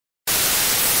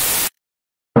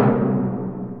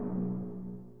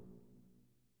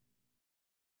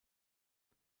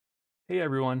Hey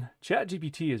everyone,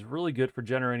 ChatGPT is really good for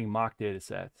generating mock data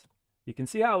sets. You can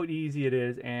see how easy it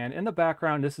is, and in the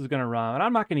background this is going to run, and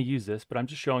I'm not going to use this, but I'm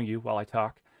just showing you while I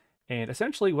talk. And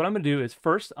essentially what I'm going to do is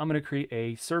first I'm going to create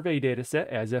a survey data set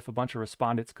as if a bunch of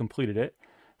respondents completed it.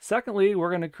 Secondly, we're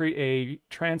going to create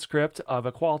a transcript of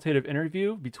a qualitative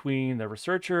interview between the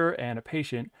researcher and a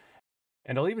patient,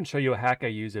 and I'll even show you a hack I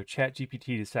use if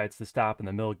ChatGPT decides to stop in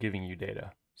the middle of giving you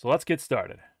data. So let's get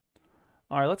started.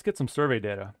 All right, let's get some survey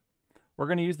data. We're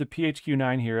going to use the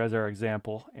PHQ-9 here as our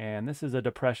example, and this is a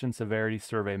depression severity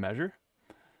survey measure.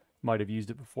 Might have used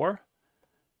it before.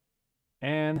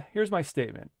 And here's my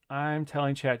statement. I'm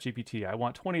telling ChatGPT I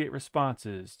want 28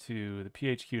 responses to the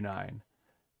PHQ-9.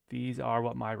 These are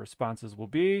what my responses will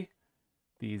be.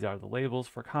 These are the labels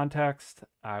for context.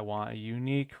 I want a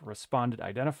unique respondent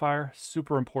identifier,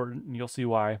 super important, and you'll see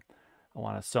why. I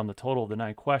want to sum the total of the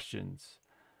 9 questions.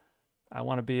 I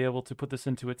want to be able to put this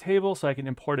into a table so I can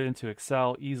import it into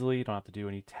Excel easily. You don't have to do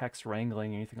any text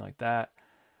wrangling, anything like that.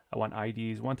 I want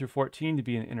IDs 1 through 14 to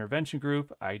be in the intervention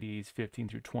group, IDs 15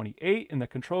 through 28 in the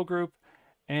control group,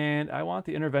 and I want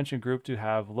the intervention group to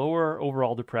have lower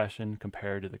overall depression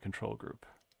compared to the control group.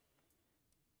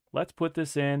 Let's put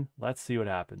this in. Let's see what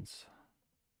happens.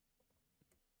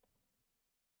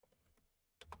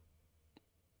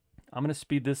 I'm going to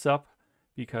speed this up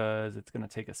because it's going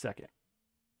to take a second.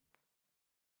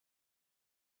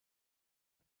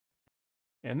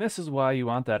 And this is why you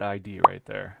want that ID right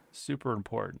there. Super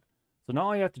important. So now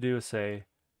all you have to do is say,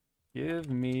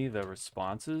 give me the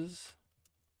responses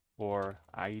for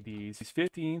IDs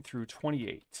 15 through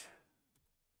 28.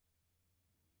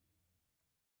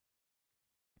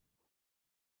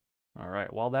 All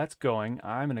right, while that's going,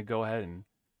 I'm going to go ahead and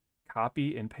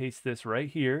copy and paste this right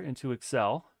here into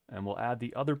Excel, and we'll add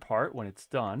the other part when it's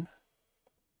done.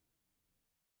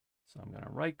 So I'm going to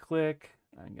right click,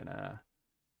 I'm going to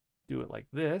do it like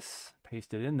this,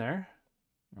 paste it in there.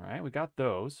 All right, we got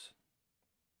those.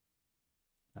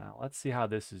 Now let's see how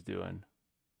this is doing.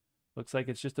 Looks like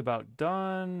it's just about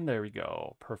done. There we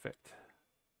go, perfect.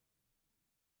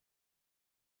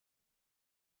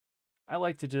 I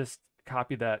like to just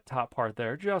copy that top part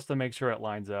there just to make sure it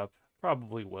lines up.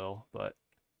 Probably will, but.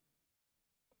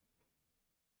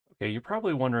 Okay, you're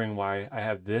probably wondering why I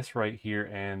have this right here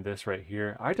and this right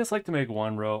here. I just like to make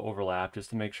one row overlap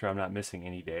just to make sure I'm not missing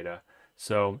any data.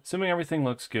 So assuming everything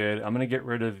looks good, I'm going to get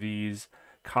rid of these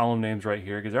column names right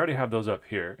here because I already have those up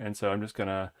here. And so I'm just going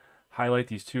to highlight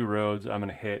these 2 rows. I'm going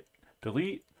to hit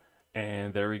delete,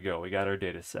 and there we go. We got our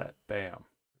data set. Bam.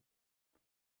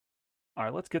 All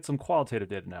right, let's get some qualitative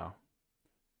data now.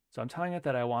 So I'm telling it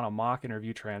that I want a mock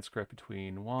interview transcript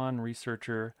between 1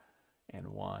 researcher and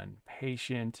 1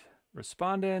 patient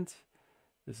respondent.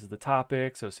 This is the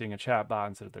topic, so seeing a chatbot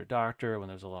instead of their doctor when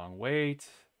there's a long wait.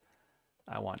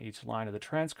 I want each line of the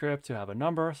transcript to have a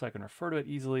number so I can refer to it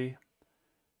easily.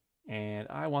 And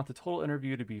I want the total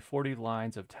interview to be 40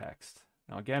 lines of text.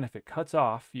 Now again, if it cuts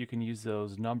off, you can use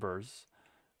those numbers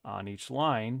on each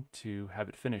line to have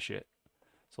it finish it.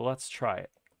 So let's try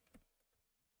it.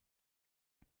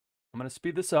 I'm going to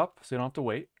speed this up so you don't have to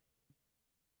wait.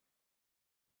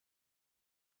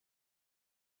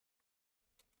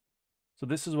 So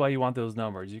this is why you want those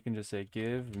numbers. You can just say,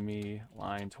 give me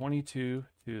line 22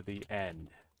 to the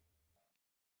end.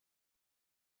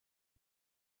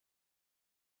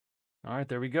 All right,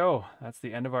 there we go. That's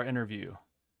the end of our interview.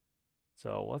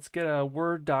 So let's get a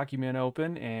Word document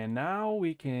open, and now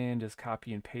we can just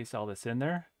copy and paste all this in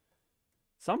there.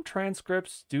 Some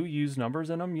transcripts do use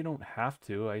numbers in them. You don't have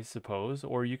to, I suppose,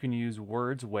 or you can use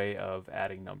Word's way of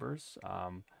adding numbers.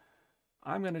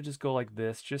 I'm going to just go like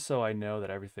this just so I know that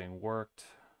everything worked.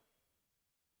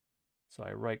 So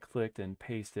I right clicked and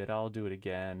pasted. I'll do it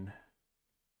again.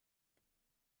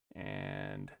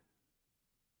 And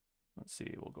let's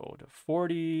see, we'll go to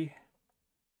 40.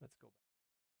 Let's go back.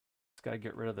 Just got to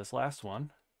get rid of this last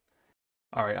one.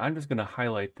 All right, I'm just going to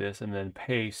highlight this and then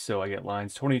paste so I get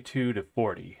lines 22 to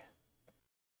 40.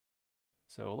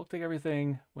 So it looked like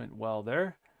everything went well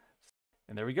there.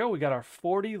 And there we go. We got our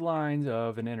 40 lines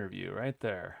of an interview right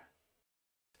there.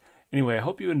 Anyway, I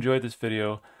hope you enjoyed this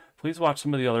video. Please watch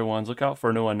some of the other ones. Look out for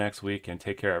a new one next week, and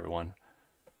take care, everyone.